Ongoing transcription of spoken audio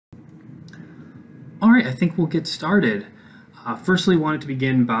All right, I think we'll get started. Firstly, wanted to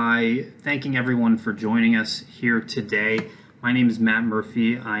begin by thanking everyone for joining us here today. My name is Matt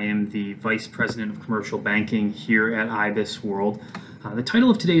Murphy. I am the Vice President of Commercial Banking here at IBIS World. The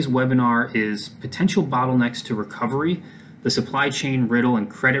title of today's webinar is Potential Bottlenecks to Recovery, the Supply Chain Riddle and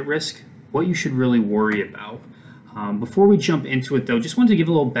Credit Risk, What You Should Really Worry About. Before we jump into it, though, just wanted to give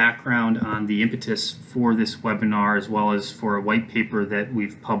a little background on the impetus for this webinar, as well as for a white paper that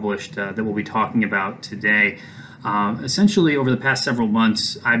we've published that we'll be talking about today. Essentially, over the past several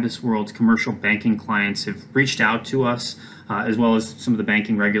months, IBIS World's commercial banking clients have reached out to us, as well as some of the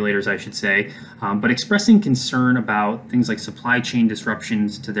banking regulators, I should say, but expressing concern about things like supply chain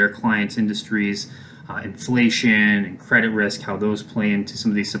disruptions to their clients' industries, inflation and credit risk, how those play into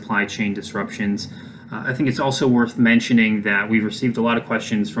some of these supply chain disruptions. I think it's also worth mentioning that we've received a lot of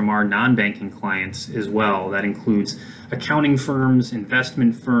questions from our non-banking clients as well. That includes accounting firms,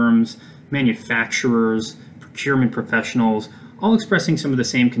 investment firms, manufacturers, procurement professionals, all expressing some of the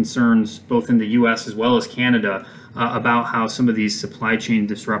same concerns, both in the US as well as Canada, about how some of these supply chain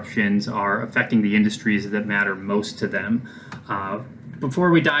disruptions are affecting the industries that matter most to them.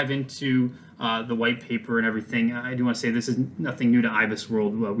 Before we dive into the white paper and everything, I do want to say this is nothing new to IBIS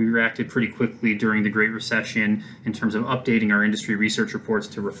World. We reacted pretty quickly during the Great Recession in terms of updating our industry research reports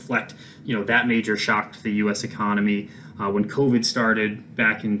to reflect, that major shock to the U.S. economy. When COVID started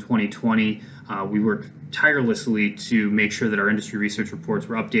back in 2020, we worked tirelessly to make sure that our industry research reports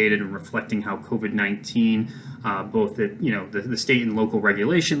were updated and reflecting how COVID-19, both at the state and local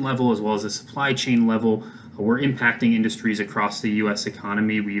regulation level as well as the supply chain level, were impacting industries across the U.S.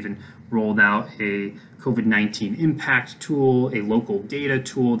 economy. We even rolled out a COVID-19 impact tool, a local data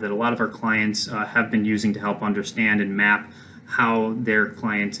tool that a lot of our clients have been using to help understand and map how their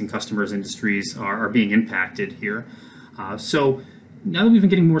clients and customers' industries are being impacted here. So now that we've been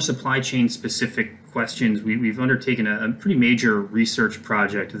getting more supply chain specific questions, we've undertaken a pretty major research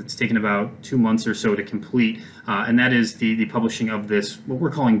project that's taken about 2 months or so to complete, and that is the publishing of this, what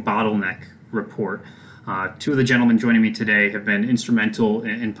we're calling Bottleneck report. Two of the gentlemen joining me today have been instrumental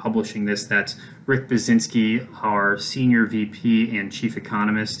in publishing this. That's Rick Basinski, our Senior VP and Chief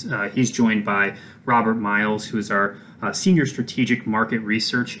Economist. He's joined by Robert Miles, who is our Senior Strategic Market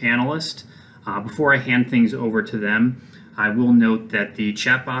Research Analyst. Before I hand things over to them, I will note that the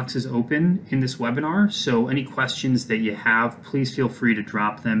chat box is open in this webinar, so any questions that you have, please feel free to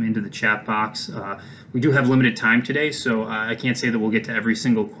drop them into the chat box. We do have limited time today, so I can't say that we'll get to every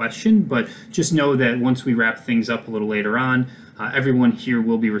single question, but just know that once we wrap things up a little later on, everyone here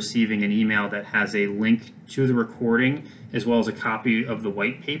will be receiving an email that has a link to the recording as well as a copy of the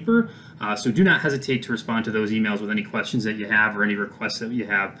white paper. So do not hesitate to respond to those emails with any questions that you have or any requests that you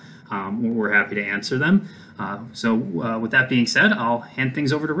have. We're happy to answer them. So with that being said, I'll hand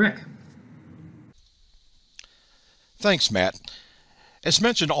things over to Rick. Thanks, Matt. As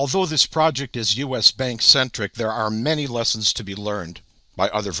mentioned, although this project is U.S. bank-centric, there are many lessons to be learned by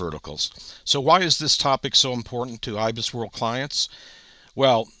other verticals. So why is this topic so important to IBIS World clients?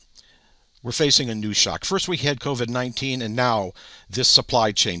 Well, we're facing a new shock. First we had COVID-19 and now this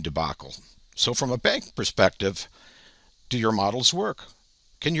supply chain debacle. So from a bank perspective, do your models work?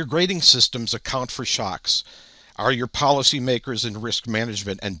 Can your grading systems account for shocks? Are your policymakers in risk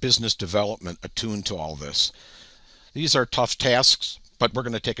management and business development attuned to all this? These are tough tasks, but we're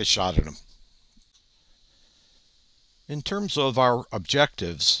going to take a shot at them. In terms of our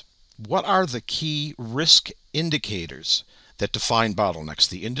objectives, what are the key risk indicators that define bottlenecks,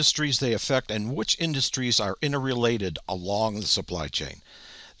 the industries they affect, and which industries are interrelated along the supply chain?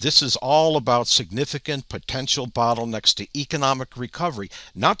 This is all about significant potential bottlenecks to economic recovery,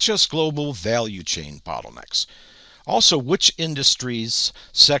 not just global value chain bottlenecks. Also, which industries,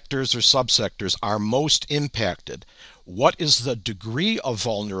 sectors, or subsectors are most impacted? What is the degree of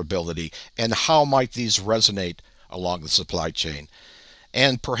vulnerability, and how might these resonate along the supply chain?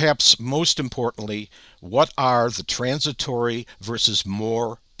 And perhaps most importantly, what are the transitory versus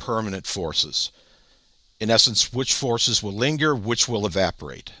more permanent forces? In essence, which forces will linger, which will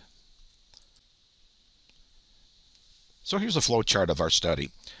evaporate? So here's a flow chart of our study.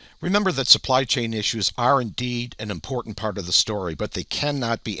 Remember that supply chain issues are indeed an important part of the story, but they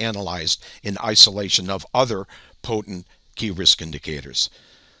cannot be analyzed in isolation of other potent key risk indicators.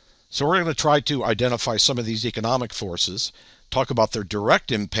 So we're going to try to identify some of these economic forces, talk about their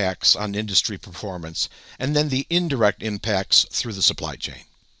direct impacts on industry performance, and then the indirect impacts through the supply chain.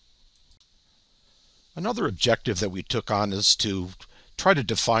 Another objective that we took on is to try to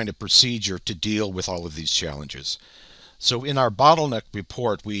define a procedure to deal with all of these challenges. So in our bottleneck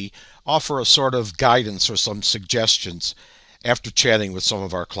report, we offer a sort of guidance or some suggestions after chatting with some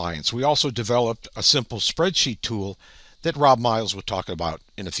of our clients. We also developed a simple spreadsheet tool that Rob Miles will talk about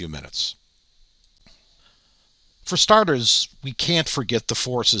in a few minutes. For starters, we can't forget the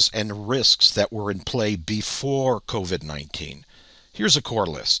forces and risks that were in play before COVID-19. Here's a core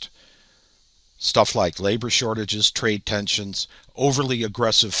list. Stuff like labor shortages, trade tensions, overly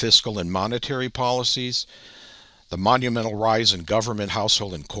aggressive fiscal and monetary policies, the monumental rise in government,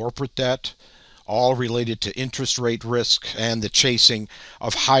 household, and corporate debt, all related to interest rate risk and the chasing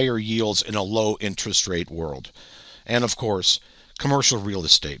of higher yields in a low interest rate world. And of course, commercial real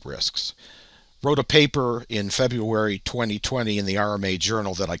estate risks. Wrote a paper in February 2020 in the RMA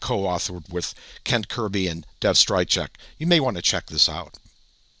Journal that I co-authored with Kent Kirby and Dev Strychek. You may want to check this out.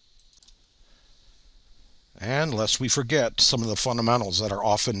 And lest we forget some of the fundamentals that are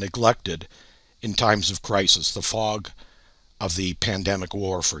often neglected in times of crisis, the fog of the pandemic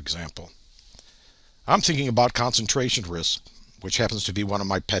war, for example. I'm thinking about concentration risk, which happens to be one of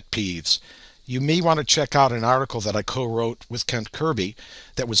my pet peeves. You may want to check out an article that I co-wrote with Kent Kirby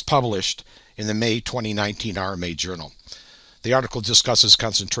that was published in the May 2019 RMA Journal. The article discusses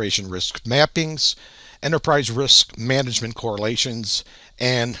concentration risk mappings, enterprise risk management correlations,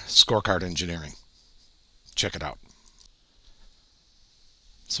 and scorecard engineering. Check it out.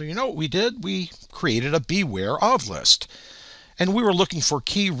 So you know what we did? We created a beware of list. And we were looking for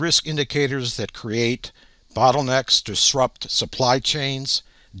key risk indicators that create bottlenecks, disrupt supply chains,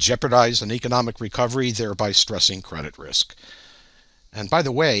 jeopardize an economic recovery, thereby stressing credit risk. And by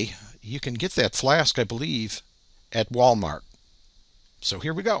the way, you can get that flask, I believe, at Walmart. So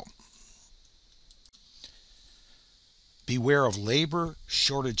here we go. Beware of labor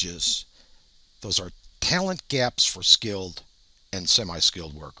shortages. Those are talent gaps for skilled and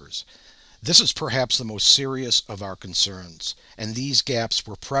semi-skilled workers. This is perhaps the most serious of our concerns, and these gaps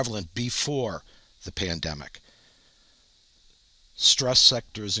were prevalent before the pandemic. Stress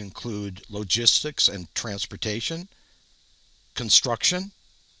sectors include logistics and transportation, construction.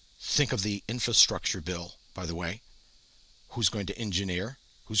 Think of the infrastructure bill, by the way. Who's going to engineer?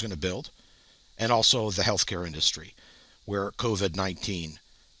 Who's going to build? And also the healthcare industry, where COVID-19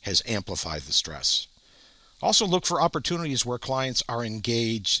 has amplified the stress. Also look for opportunities where clients are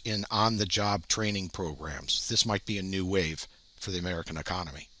engaged in on-the-job training programs. This might be a new wave for the American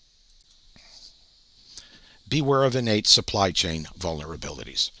economy. Beware of innate supply chain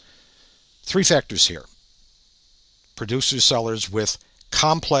vulnerabilities. 3 factors here. Producers, sellers with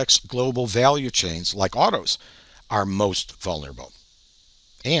complex global value chains like autos are most vulnerable.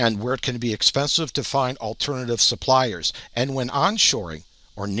 And where it can be expensive to find alternative suppliers, and when onshoring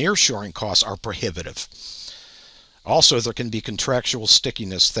or nearshoring costs are prohibitive. Also, there can be contractual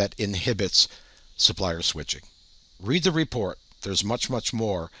stickiness that inhibits supplier switching. Read the report. There's much, much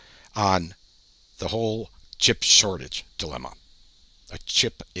more on the whole chip shortage dilemma. A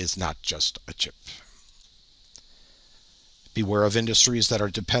chip is not just a chip. Beware of industries that are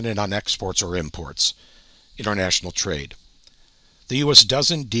dependent on exports or imports. International trade. The U.S.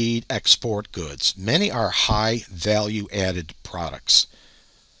 does indeed export goods. Many are high value added products.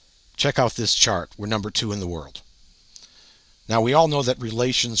 Check out this chart. We're number 2 in the world. Now, we all know that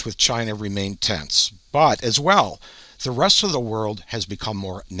relations with China remain tense, but as well, the rest of the world has become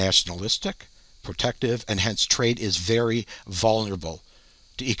more nationalistic, protective, and hence trade is very vulnerable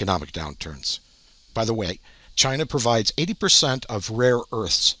to economic downturns. By the way, China provides 80% of rare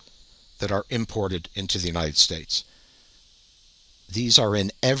earths that are imported into the United States. These are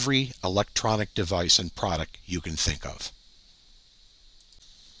in every electronic device and product you can think of.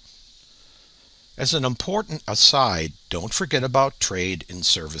 As an important aside, don't forget about trade in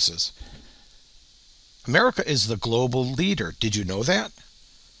services. America is the global leader. Did you know that?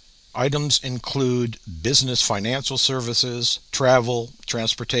 Items include business financial services, travel,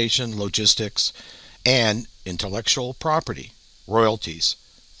 transportation, logistics, and intellectual property, royalties.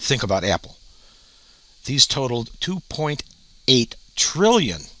 Think about Apple. These totaled $2.8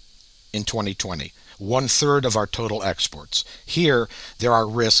 trillion in 2020, 1/3 of our total exports. Here, there are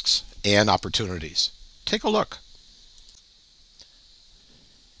risks and opportunities. Take a look.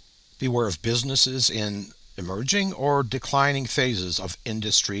 Beware of businesses in emerging or declining phases of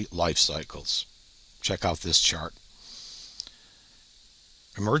industry life cycles. Check out this chart.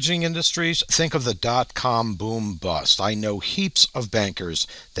 Emerging industries, think of the dot-com boom bust. I know heaps of bankers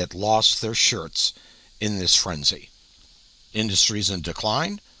that lost their shirts in this frenzy. Industries in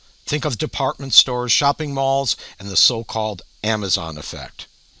decline, think of department stores, shopping malls, and the so-called Amazon effect.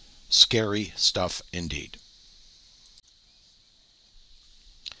 Scary stuff indeed.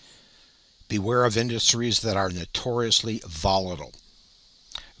 Beware of industries that are notoriously volatile.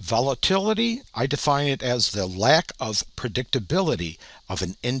 Volatility, I define it as the lack of predictability of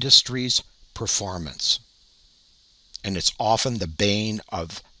an industry's performance. And it's often the bane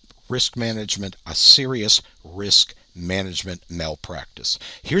of risk management, a serious risk management malpractice.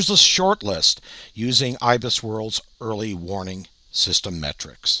 Here's a short list using IBISWorld's early warning system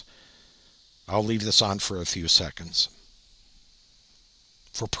metrics. I'll leave this on for a few seconds.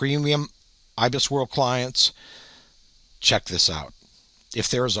 For premium IBISWorld clients, check this out. If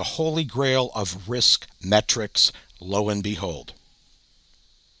there is a holy grail of risk metrics, lo and behold,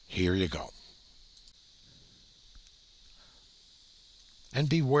 here you go. And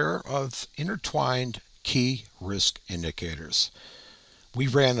beware of intertwined key risk indicators. We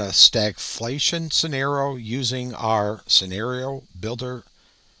ran a stagflation scenario using our scenario builder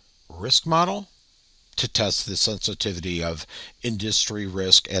risk model to test the sensitivity of industry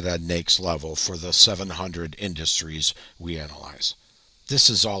risk at a NAICS level for the 700 industries we analyze. This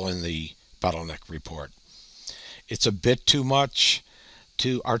is all in the Bottleneck report. It's a bit too much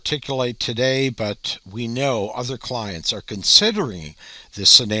to articulate today, but we know other clients are considering this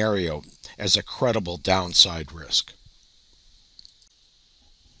scenario as a credible downside risk.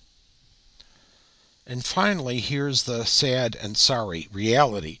 And finally, here's the sad and sorry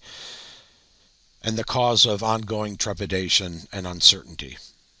reality and the cause of ongoing trepidation and uncertainty.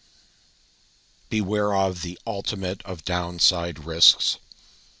 Beware of the ultimate of downside risks,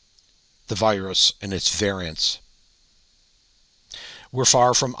 the virus and its variants. We're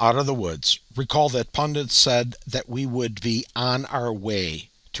far from out of the woods. Recall that pundits said that we would be on our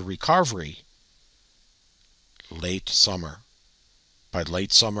way to recovery late summer, by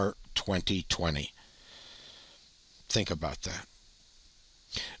late summer 2020. Think about that.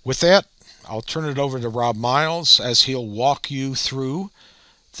 With that, I'll turn it over to Rob Miles as he'll walk you through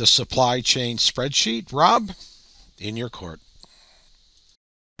the supply chain spreadsheet. Rob, in your court.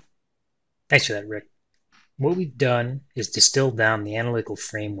 Thanks for that, Rick. What we've done is distill down the analytical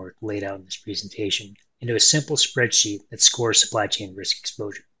framework laid out in this presentation into a simple spreadsheet that scores supply chain risk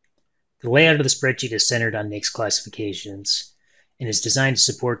exposure. The layout of the spreadsheet is centered on NAICS classifications and is designed to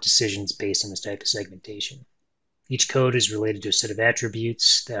support decisions based on this type of segmentation. Each code is related to a set of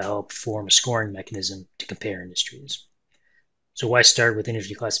attributes that help form a scoring mechanism to compare industries. So why start with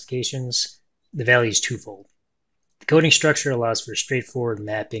industry classifications? The value is twofold. The coding structure allows for a straightforward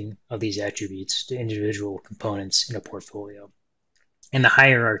mapping of these attributes to individual components in a portfolio. And the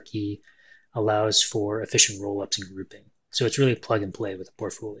hierarchy allows for efficient roll-ups and grouping. So it's really plug and play with a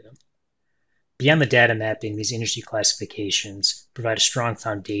portfolio. Beyond the data mapping, these industry classifications provide a strong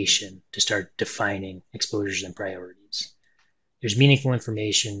foundation to start defining exposures and priorities. There's meaningful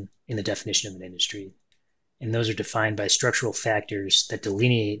information in the definition of an industry, and those are defined by structural factors that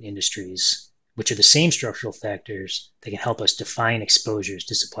delineate industries, which are the same structural factors that can help us define exposures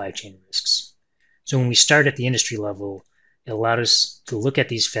to supply chain risks. So when we start at the industry level, it allowed us to look at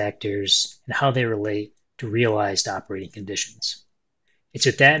these factors and how they relate to realized operating conditions. It's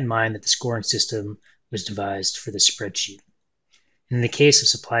with that in mind that the scoring system was devised for this spreadsheet. In the case of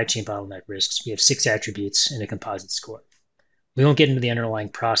supply chain bottleneck risks, we have 6 attributes in a composite score. We won't get into the underlying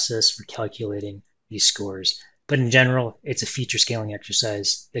process for calculating these scores, but in general, it's a feature scaling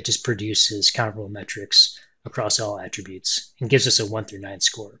exercise that just produces comparable metrics across all attributes and gives us a 1 through 9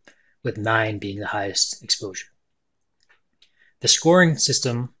 score, with 9 being the highest exposure. The scoring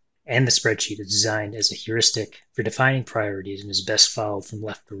system and the spreadsheet is designed as a heuristic for defining priorities and is best followed from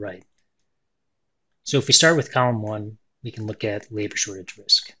left to right. So if we start with column 1, we can look at labor shortage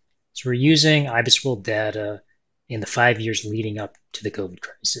risk. So we're using IBISWorld data in the 5 years leading up to the COVID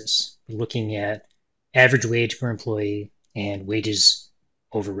crisis. We're looking at average wage per employee and wages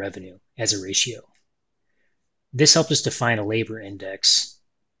over revenue as a ratio. This helps us define a labor index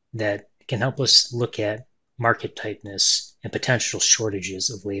that can help us look at market tightness and potential shortages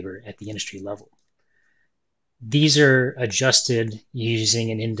of labor at the industry level. These are adjusted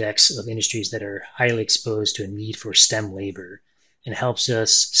using an index of industries that are highly exposed to a need for STEM labor and helps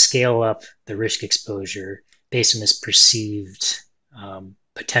us scale up the risk exposure based on this perceived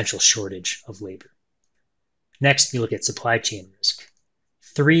potential shortage of labor. Next, we look at supply chain risk.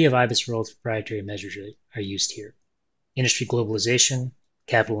 3 of IBISWorld's proprietary measures are used here: industry globalization,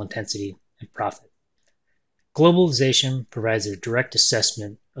 capital intensity, and profit. Globalization provides a direct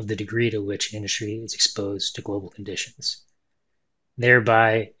assessment of the degree to which an industry is exposed to global conditions,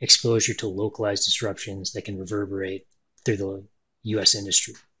 thereby exposure to localized disruptions that can reverberate through the U.S.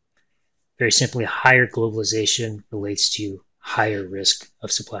 industry. Very simply, higher globalization relates to higher risk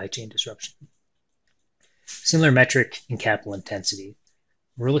of supply chain disruption. Similar metric in capital intensity.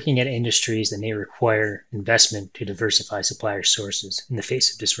 we're looking at industries that may require investment to diversify supplier sources in the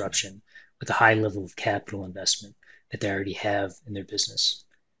face of disruption with a high level of capital investment that they already have in their business.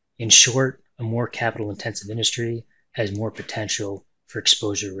 In short, a more capital-intensive industry has more potential for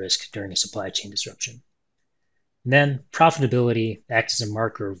exposure risk during a supply chain disruption. And then profitability acts as a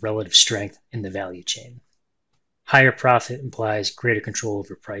marker of relative strength in the value chain. Higher profit implies greater control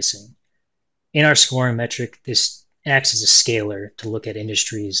over pricing. In our scoring metric, this acts as a scaler to look at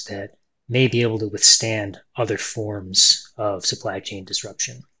industries that may be able to withstand other forms of supply chain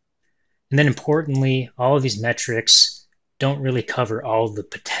disruption. And then importantly, all of these metrics don't really cover all the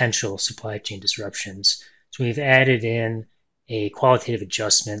potential supply chain disruptions. So we've added in a qualitative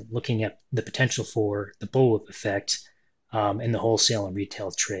adjustment looking at the potential for the bullwhip effect in the wholesale and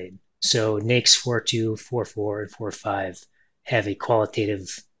retail trade. So NAICS 42, 44, and 45 have a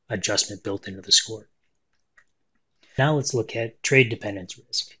qualitative adjustment built into the score. Now let's look at trade dependence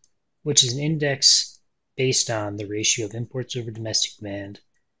risk, which is an index based on the ratio of imports over domestic demand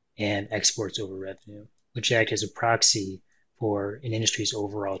and exports over revenue, which act as a proxy for an industry's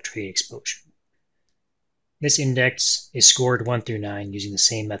overall trade exposure. This index is scored 1 through 9 using the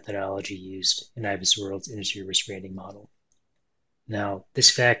same methodology used in IBISWorld's industry risk rating model. Now, this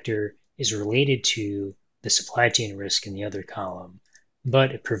factor is related to the supply chain risk in the other column,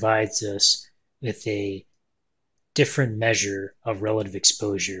 but it provides us with a different measure of relative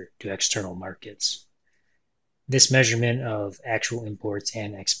exposure to external markets. This measurement of actual imports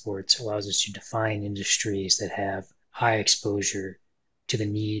and exports allows us to define industries that have high exposure to the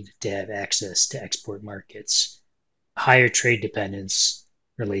need to have access to export markets. Higher trade dependence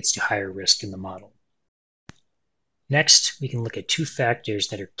relates to higher risk in the model. Next, we can look at two factors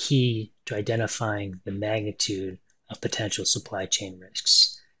that are key to identifying the magnitude of potential supply chain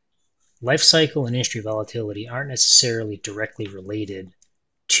risks. Life cycle and industry volatility aren't necessarily directly related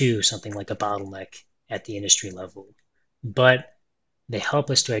to something like a bottleneck at the industry level, but they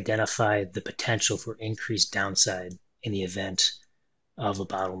help us to identify the potential for increased downside in the event of a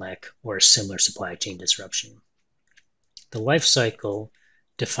bottleneck or a similar supply chain disruption. The life cycle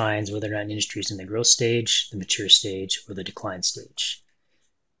defines whether or not an industry is in the growth stage, the mature stage, or the decline stage.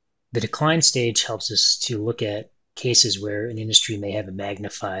 The decline stage helps us to look at cases where an industry may have a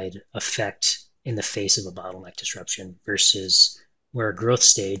magnified effect in the face of a bottleneck disruption versus where a growth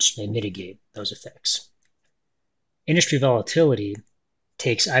stage may mitigate those effects. Industry volatility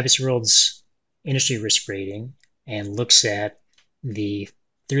takes IBISWorld's industry risk rating and looks at the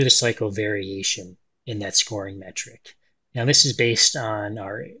through the cycle variation in that scoring metric. Now, this is based on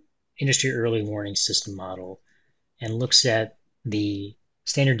our industry early warning system model and looks at the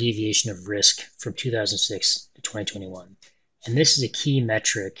standard deviation of risk from 2006 to 2021. And this is a key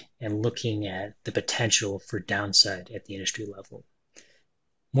metric in looking at the potential for downside at the industry level.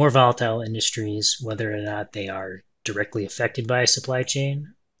 More volatile industries, whether or not they are directly affected by a supply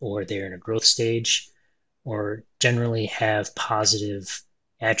chain or they're in a growth stage or generally have positive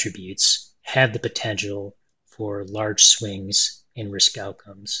attributes, have the potential for large swings in risk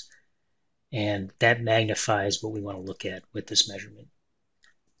outcomes. And that magnifies what we want to look at with this measurement.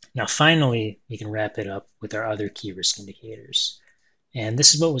 Now, finally, we can wrap it up with our other key risk indicators. And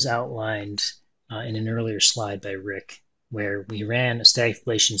this is what was outlined in an earlier slide by Rick, where we ran a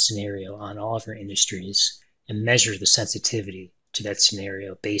stagflation scenario on all of our industries and measured the sensitivity to that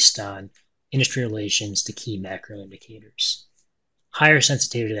scenario based on industry relations to key macro indicators. Higher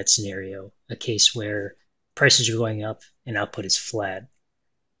sensitivity to that scenario, a case where prices are going up and output is flat,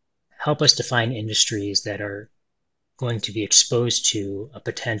 help us define industries that are going to be exposed to a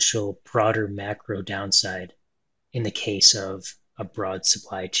potential broader macro downside in the case of a broad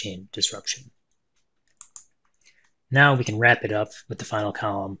supply chain disruption. Now we can wrap it up with the final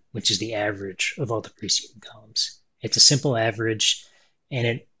column, which is the average of all the preceding columns. It's a simple average, and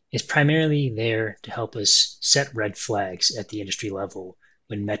it is primarily there to help us set red flags at the industry level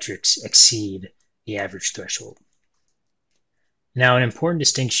when metrics exceed the average threshold. Now, an important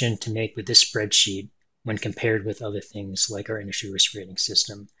distinction to make with this spreadsheet when compared with other things like our industry risk rating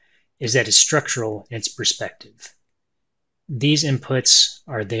system is that it's structural in its perspective. These inputs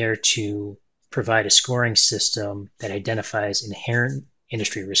are there to provide a scoring system that identifies inherent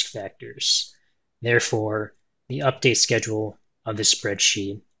industry risk factors. Therefore, the update schedule of this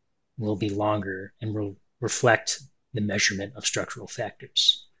spreadsheet will be longer and will reflect the measurement of structural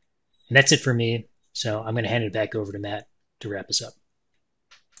factors. And that's it for me. So I'm going to hand it back over to Matt to wrap us up.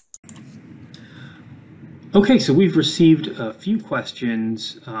 Okay, so we've received a few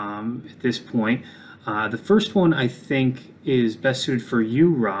questions at this point. The first one I think is best suited for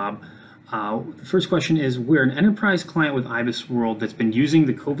you, Rob. The first question is, we're an enterprise client with IBIS World that's been using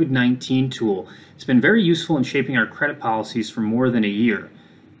the COVID-19 tool. It's been very useful in shaping our credit policies for more than a year.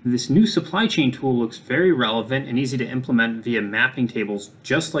 This new supply chain tool looks very relevant and easy to implement via mapping tables,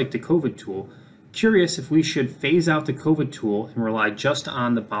 just like the COVID tool. Curious if we should phase out the COVID tool and rely just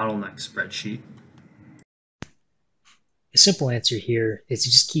on the Bottlenecks spreadsheet. The simple answer here is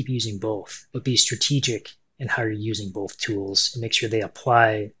to just keep using both, but be strategic in how you're using both tools and make sure they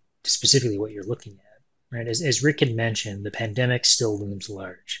apply to specifically what you're looking at. Right? As Rick had mentioned, the pandemic still looms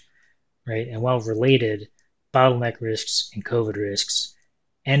large, right? And while related, bottleneck risks and COVID risks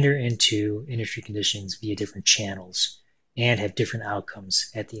enter into industry conditions via different channels and have different outcomes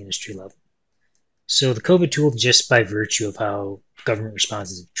at the industry level. So the COVID tool, just by virtue of how government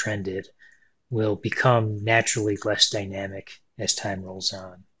responses have trended, will become naturally less dynamic as time rolls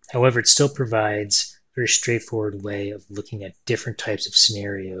on. However, it still provides a very straightforward way of looking at different types of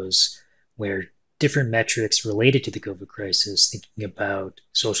scenarios where different metrics related to the COVID crisis, thinking about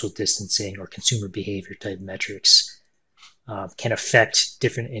social distancing or consumer behavior type metrics, can affect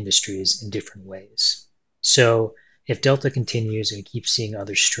different industries in different ways. So if Delta continues and we keep seeing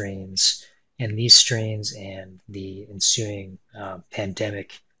other strains, and these strains and the ensuing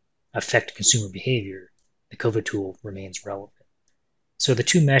pandemic affect consumer behavior, the COVID tool remains relevant. So the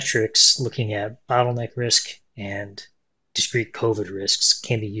two metrics looking at bottleneck risk and discrete COVID risks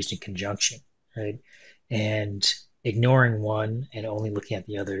can be used in conjunction, right? And ignoring one and only looking at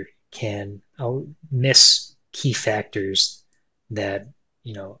the other can miss key factors that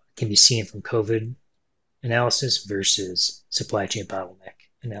can be seen from COVID analysis versus supply chain bottleneck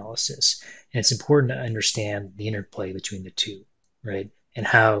analysis. And it's important to understand the interplay between the two, right? And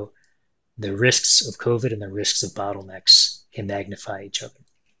how the risks of COVID and the risks of bottlenecks can magnify each other.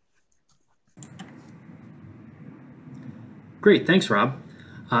 Great, thanks, Rob.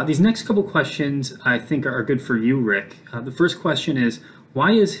 These next couple questions I think are good for you, Rick. The first question is,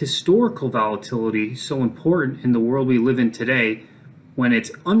 why is historical volatility so important in the world we live in today when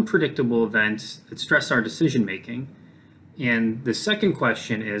it's unpredictable events that stress our decision making? And the second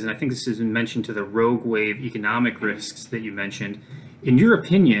question is, and I think this has been mentioned to the rogue wave economic risks that you mentioned, in your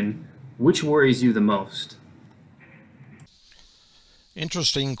opinion, which worries you the most?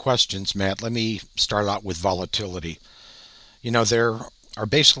 Interesting questions, Matt. Let me start out with volatility. There are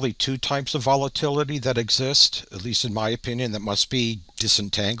basically two types of volatility that exist, at least in my opinion, that must be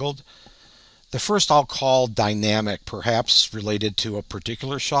disentangled. The first I'll call dynamic, perhaps related to a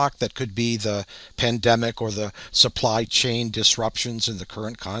particular shock that could be the pandemic or the supply chain disruptions in the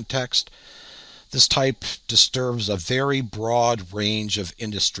current context. This type disturbs a very broad range of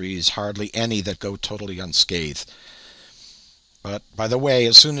industries, hardly any that go totally unscathed. But by the way,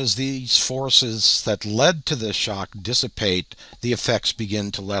 as soon as these forces that led to this shock dissipate, the effects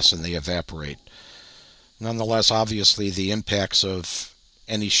begin to lessen, they evaporate. Nonetheless, obviously, the impacts of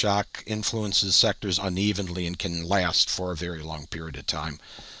any shock influences sectors unevenly and can last for a very long period of time.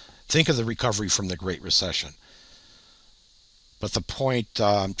 Think of the recovery from the Great Recession. But the point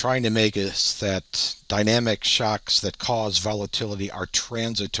I'm trying to make is that dynamic shocks that cause volatility are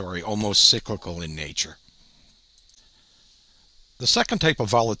transitory, almost cyclical in nature. The second type of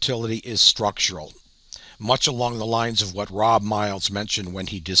volatility is structural, much along the lines of what Rob Miles mentioned when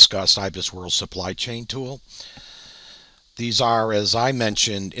he discussed IBIS World's supply chain tool. These are, as I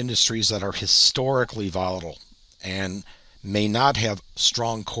mentioned, industries that are historically volatile and may not have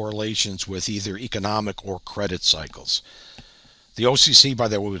strong correlations with either economic or credit cycles. The OCC, by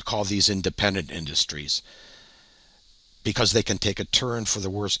the way, would call these independent industries because they can take a turn for the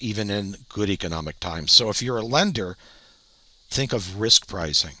worse even in good economic times. So if you're a lender, think of risk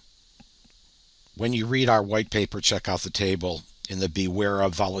pricing. When you read our white paper, check out the table in the Beware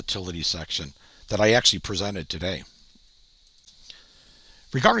of Volatility section that I actually presented today.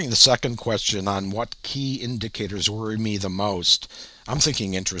 Regarding the second question on what key indicators worry me the most, I'm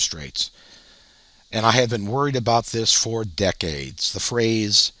thinking interest rates. And I have been worried about this for decades. The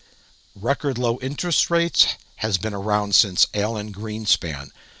phrase record low interest rates has been around since Alan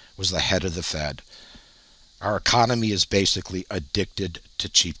Greenspan was the head of the Fed. Our economy is basically addicted to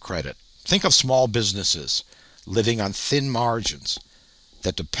cheap credit. Think of small businesses living on thin margins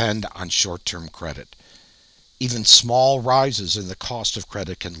that depend on short-term credit. Even small rises in the cost of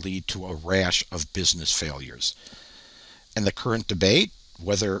credit can lead to a rash of business failures. And the current debate,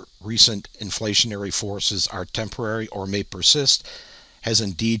 whether recent inflationary forces are temporary or may persist, has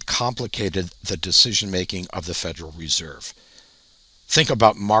indeed complicated the decision-making of the Federal Reserve. Think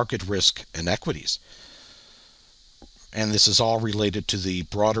about market risk and equities. And this is all related to the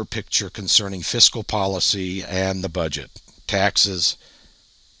broader picture concerning fiscal policy and the budget, taxes,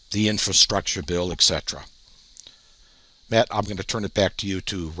 the infrastructure bill, etc. Matt, I'm going to turn it back to you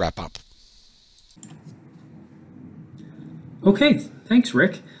to wrap up. Okay, thanks,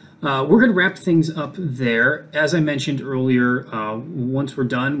 Rick. We're going to wrap things up there. As I mentioned earlier, once we're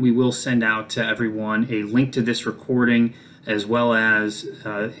done, we will send out to everyone a link to this recording as well as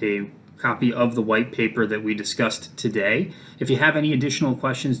a copy of the white paper that we discussed today. If you have any additional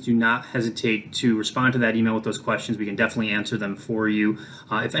questions, do not hesitate to respond to that email with those questions. We can definitely answer them for you.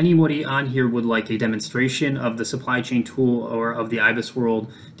 If anybody on here would like a demonstration of the supply chain tool or of the IBIS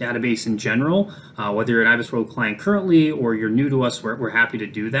World database in general, whether you're an IBIS World client currently or you're new to us, we're happy to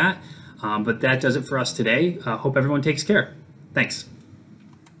do that. But that does it for us today. Hope everyone takes care. Thanks.